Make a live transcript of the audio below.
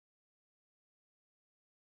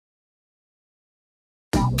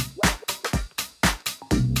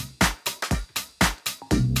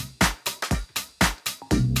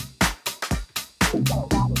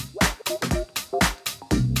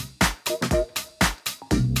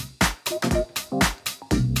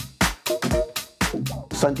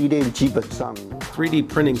3D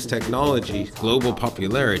printing's technology's global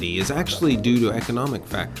popularity is actually due to economic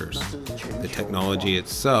factors. The technology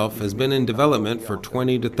itself has been in development for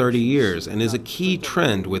 20 to 30 years and is a key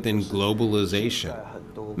trend within globalization.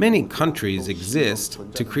 Many countries exist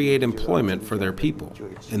to create employment for their people,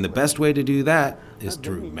 and the best way to do that is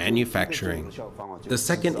through manufacturing. The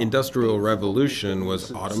second industrial revolution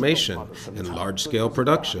was automation and large-scale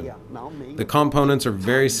production. The components are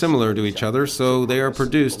very similar to each other, so they are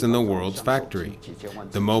produced in the world's factory.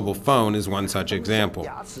 The mobile phone is one such example.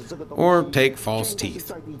 Or take false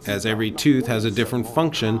teeth. As every tooth has a different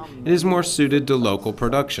function, it is more suited to local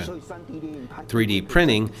production. 3D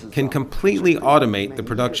printing can completely automate the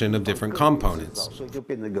production of different components.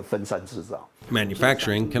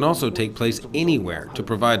 Manufacturing can also take place anywhere to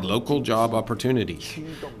provide local job opportunities.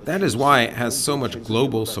 That is why it has so much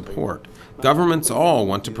global support. Governments all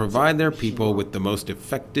want to provide their people with the most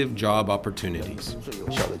effective job opportunities.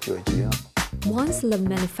 Once the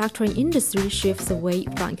manufacturing industry shifts away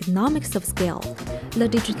from economics of scale, the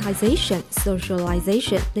digitization,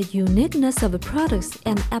 socialization, the uniqueness of products,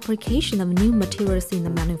 and application of new materials in the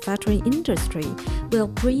manufacturing industry will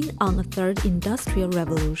bring on a third industrial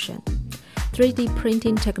revolution. 3D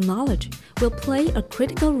printing technology will play a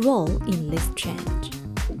critical role in this change.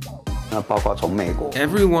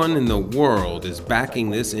 Everyone in the world is backing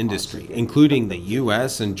this industry, including the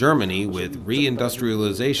US and Germany with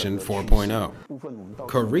re-industrialization 4.0.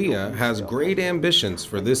 Korea has great ambitions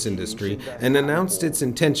for this industry and announced its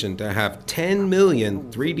intention to have 10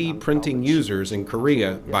 million 3D printing users in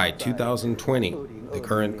Korea by 2020. The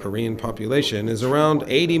current Korean population is around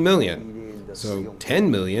 80 million, so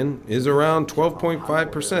 10 million is around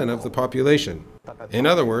 12.5% of the population. In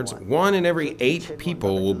other words, 1 in every 8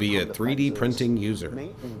 people will be a 3D printing user.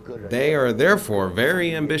 They are therefore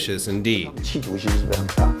very ambitious indeed.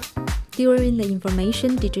 During the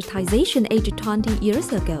information digitization age 20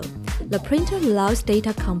 years ago, the printer allows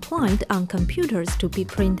data compliant on computers to be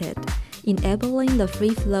printed, enabling the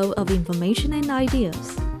free flow of information and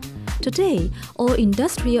ideas. Today, all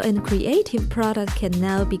industrial and creative products can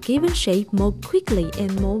now be given shape more quickly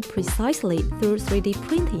and more precisely through 3D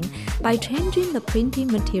printing by changing the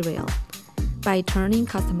printing material. By turning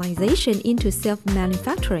customization into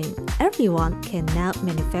self-manufacturing, everyone can now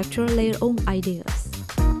manufacture their own ideas.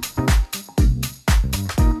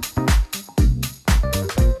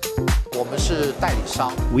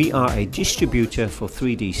 We are a distributor for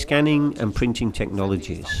 3D scanning and printing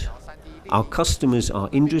technologies. Our customers are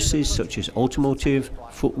industries such as automotive,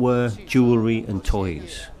 footwear, jewelry and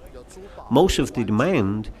toys. Most of the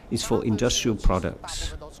demand is for industrial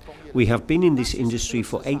products. We have been in this industry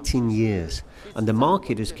for 18 years and the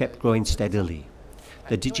market has kept growing steadily.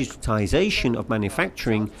 The digitization of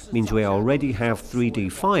manufacturing means we already have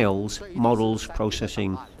 3D files, models,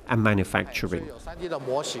 processing and manufacturing.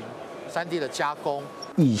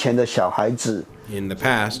 In the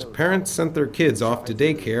past, parents sent their kids off to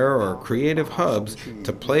daycare or creative hubs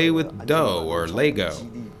to play with dough or Lego.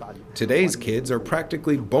 Today's kids are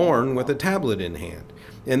practically born with a tablet in hand,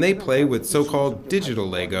 and they play with so-called digital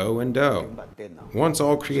Lego and dough. Once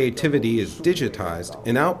all creativity is digitized,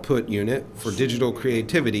 an output unit for digital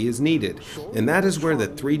creativity is needed, and that is where the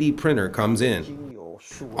 3D printer comes in.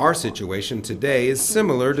 Our situation today is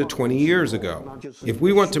similar to 20 years ago. If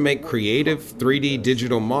we want to make creative 3D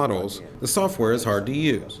digital models, the software is hard to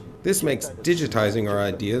use. This makes digitizing our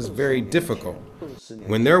ideas very difficult.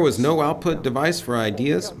 When there was no output device for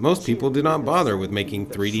ideas, most people did not bother with making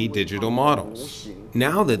 3D digital models.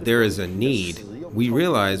 Now that there is a need, we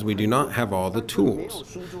realize we do not have all the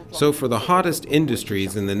tools. So for the hottest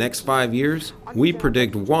industries in the next 5 years, we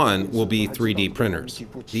predict one will be 3D printers.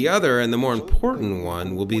 The other, and the more important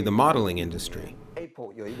one, will be the modeling industry.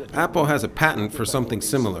 Apple has a patent for something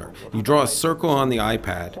similar. You draw a circle on the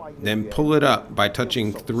iPad, then pull it up by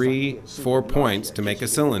touching 3-4 points to make a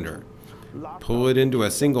cylinder. Pull it into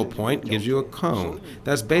a single point gives you a cone.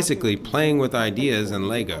 That's basically playing with ideas and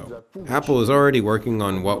Lego. Apple is already working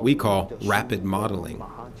on what we call rapid modeling.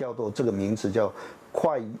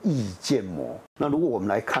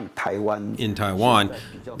 In Taiwan,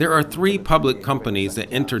 there are 3 public companies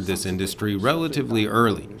that entered this industry relatively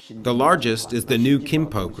early. The largest is the New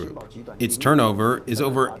Kimpo Group. Its turnover is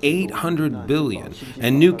over 800 billion,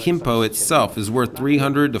 and New Kimpo itself is worth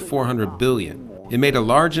 300 to 400 billion. It made a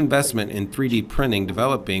large investment in 3D printing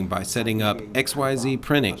developing by setting up XYZ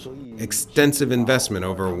printing. Extensive investment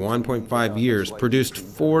over 1.5 years produced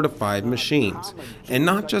 4 to 5 machines. And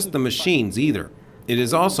not just the machines either. It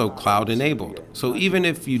is also cloud-enabled, so even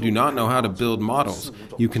if you do not know how to build models,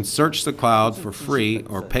 you can search the cloud for free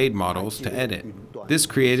or paid models to edit. This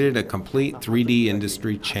created a complete 3D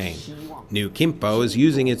industry chain. New Kimpo is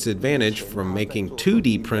using its advantage from making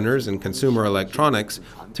 2D printers and consumer electronics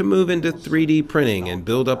to move into 3D printing and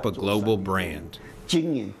build up a global brand.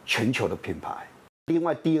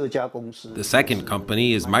 The second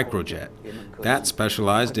company is Microjet. That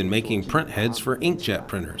specialized in making printheads for inkjet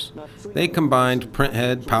printers. They combined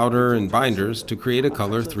printhead, powder, and binders to create a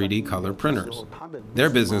color 3D color printers. Their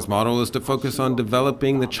business model is to focus on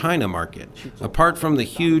developing the China market. Apart from the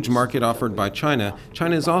huge market offered by China,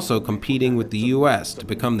 China is also competing with the US to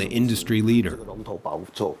become the industry leader.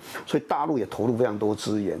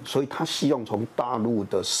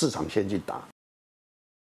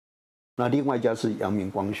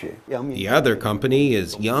 The other company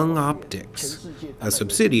is Young Optics, a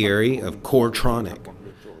subsidiary of Coretronic.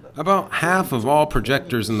 About half of all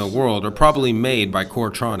projectors in the world are probably made by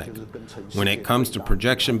Coretronic. When it comes to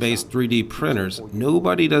projection-based 3D printers,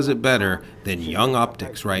 nobody does it better than Young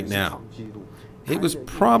Optics right now. It was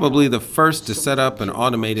probably the first to set up an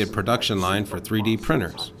automated production line for 3D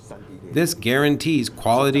printers. This guarantees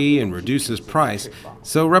quality and reduces price,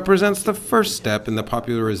 so represents the first step in the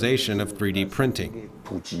popularization of 3D printing.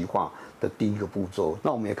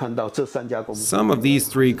 Some of these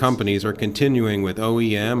three companies are continuing with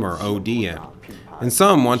OEM or ODM, and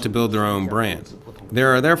some want to build their own brand.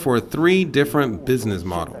 There are therefore three different business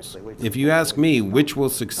models. If you ask me which will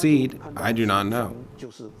succeed, I do not know.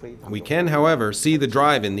 We can, however, see the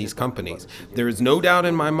drive in these companies. There is no doubt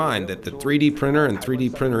in my mind that the 3D printer and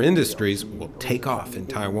 3D printer industries will take off in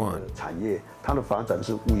Taiwan.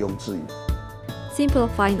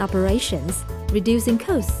 Simplifying operations, reducing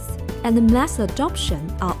costs, and mass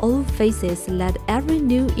adoption are all phases that every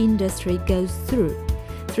new industry goes through.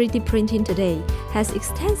 3D printing today has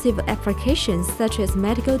extensive applications such as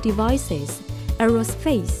medical devices,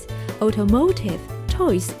 aerospace, automotive,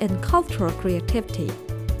 toys, and cultural creativity.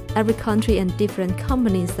 Every country and different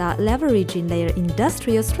companies are leveraging their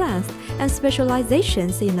industrial strength and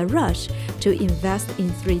specializations in a rush to invest in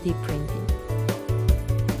 3D printing.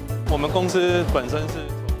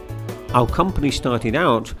 Our company started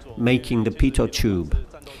out making the pitot tube.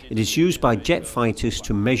 It is used by jet fighters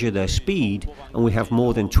to measure their speed, and we have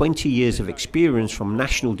more than 20 years of experience from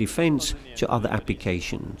national defense to other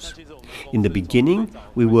applications. In the beginning,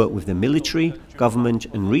 we worked with the military, government,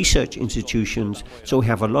 and research institutions, so we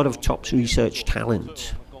have a lot of top research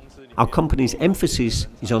talent. Our company's emphasis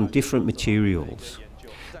is on different materials.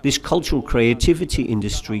 This cultural creativity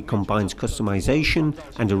industry combines customization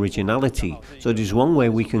and originality, so it is one way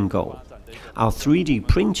we can go. Our 3D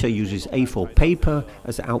printer uses A4 paper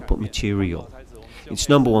as output material. Its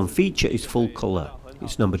number one feature is full color.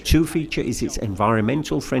 Its number two feature is its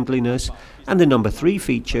environmental friendliness, and the number three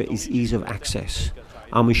feature is ease of access.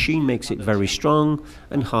 Our machine makes it very strong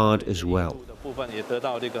and hard as well.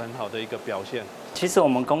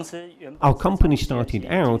 Our company started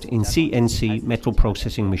out in CNC metal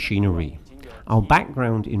processing machinery. Our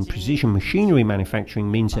background in precision machinery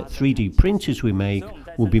manufacturing means that 3D printers we make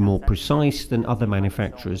will be more precise than other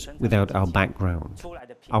manufacturers without our background.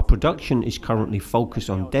 Our production is currently focused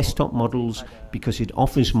on desktop models because it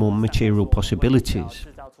offers more material possibilities.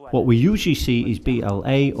 What we usually see is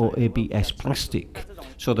BLA or ABS plastic,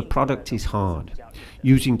 so the product is hard.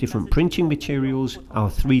 Using different printing materials, our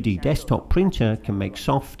 3D desktop printer can make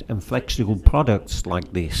soft and flexible products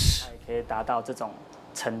like this.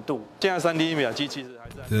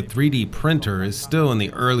 The 3D printer is still in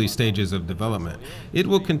the early stages of development. It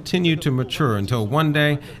will continue to mature until one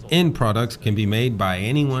day end products can be made by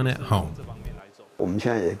anyone at home.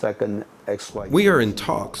 We are in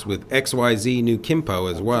talks with XYZ New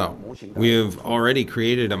Kimpo as well. We have already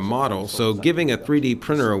created a model, so giving a 3D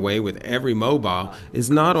printer away with every mobile is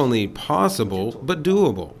not only possible, but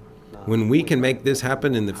doable. When we can make this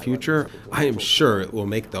happen in the future, I am sure it will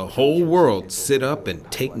make the whole world sit up and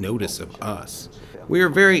take notice of us. We are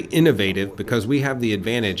very innovative because we have the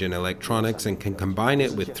advantage in electronics and can combine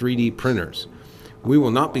it with 3D printers. We will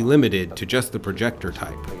not be limited to just the projector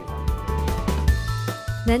type.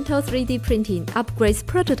 Mental 3D printing upgrades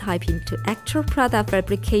prototyping to actual product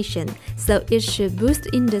fabrication, so it should boost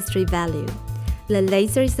industry value. The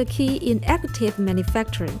laser is the key in additive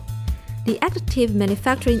manufacturing. The Additive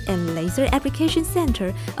Manufacturing and Laser Application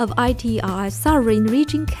Center of ITRI Sovereign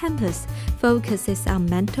Region Campus focuses on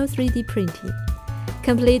mental 3D printing.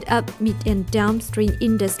 Complete up, mid, and downstream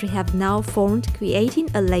industry have now formed,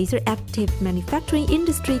 creating a laser additive manufacturing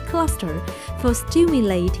industry cluster for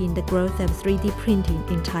stimulating the growth of 3D printing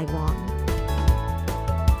in Taiwan.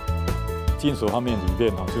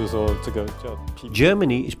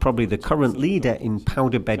 Germany is probably the current leader in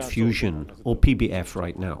powder bed fusion, or PBF,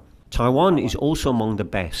 right now. Taiwan is also among the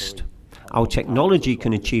best. Our technology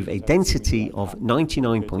can achieve a density of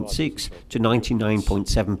 99.6 to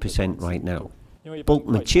 99.7% right now. Bulk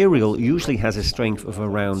material usually has a strength of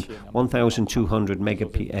around 1,200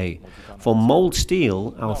 megaPa. For mold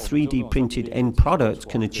steel, our 3D printed end product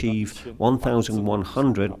can achieve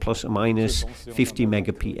 1,100 plus or minus 50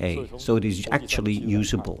 megaPa, so it is actually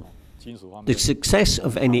usable. The success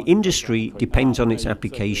of any industry depends on its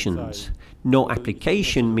applications. No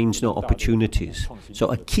application means no opportunities, so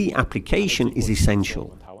a key application is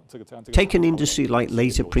essential. Take an industry like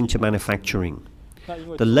laser printer manufacturing.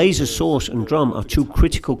 The laser source and drum are two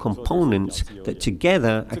critical components that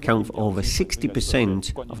together account for over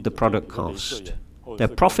 60% of the product cost. Their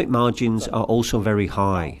profit margins are also very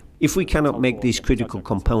high. If we cannot make these critical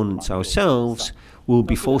components ourselves, we'll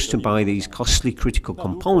be forced to buy these costly critical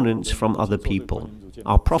components from other people.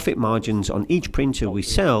 Our profit margins on each printer we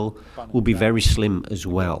sell will be very slim as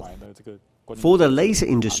well. For the laser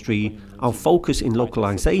industry, our focus in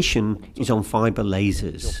localization is on fiber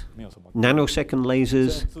lasers. Nanosecond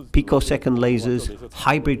lasers, picosecond lasers,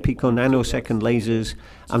 hybrid pico-nanosecond lasers,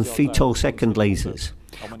 and femtosecond lasers.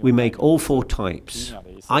 We make all four types.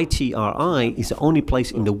 TAITRA is the only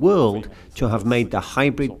place in the world to have made the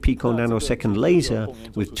hybrid pico-nanosecond laser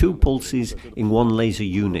with two pulses in one laser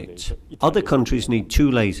unit. Other countries need two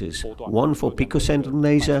lasers, one for picosecond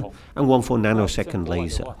laser and one for nanosecond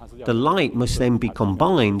laser. The light must then be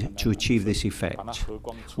combined to achieve this effect.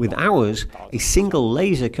 With ours, a single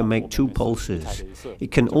laser can make two pulses.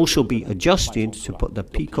 It can also be adjusted to put the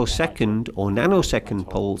picosecond or nanosecond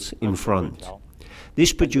pulse in front.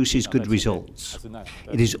 This produces good results.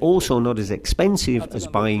 It is also not as expensive as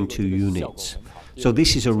buying two units. So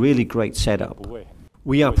this is a really great setup.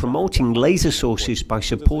 We are promoting laser sources by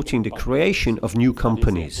supporting the creation of new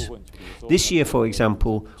companies. This year, for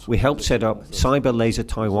example, we helped set up Cyber Laser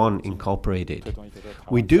Taiwan Incorporated.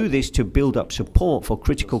 We do this to build up support for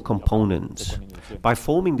critical components. By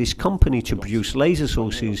forming this company to produce laser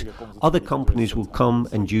sources, other companies will come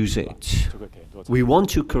and use it. We want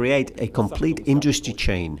to create a complete industry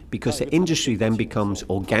chain because the industry then becomes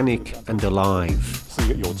organic and alive.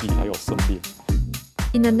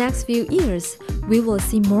 In the next few years, we will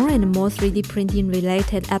see more and more 3D printing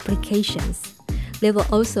related applications. They will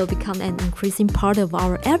also become an increasing part of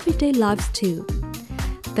our everyday lives too.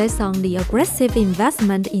 Based on the aggressive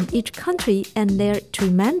investment in each country and their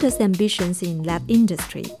tremendous ambitions in that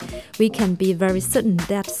industry, we can be very certain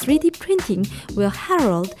that 3D printing will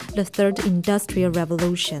herald the third industrial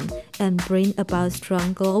revolution and bring about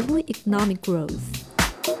strong global economic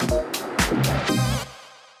growth.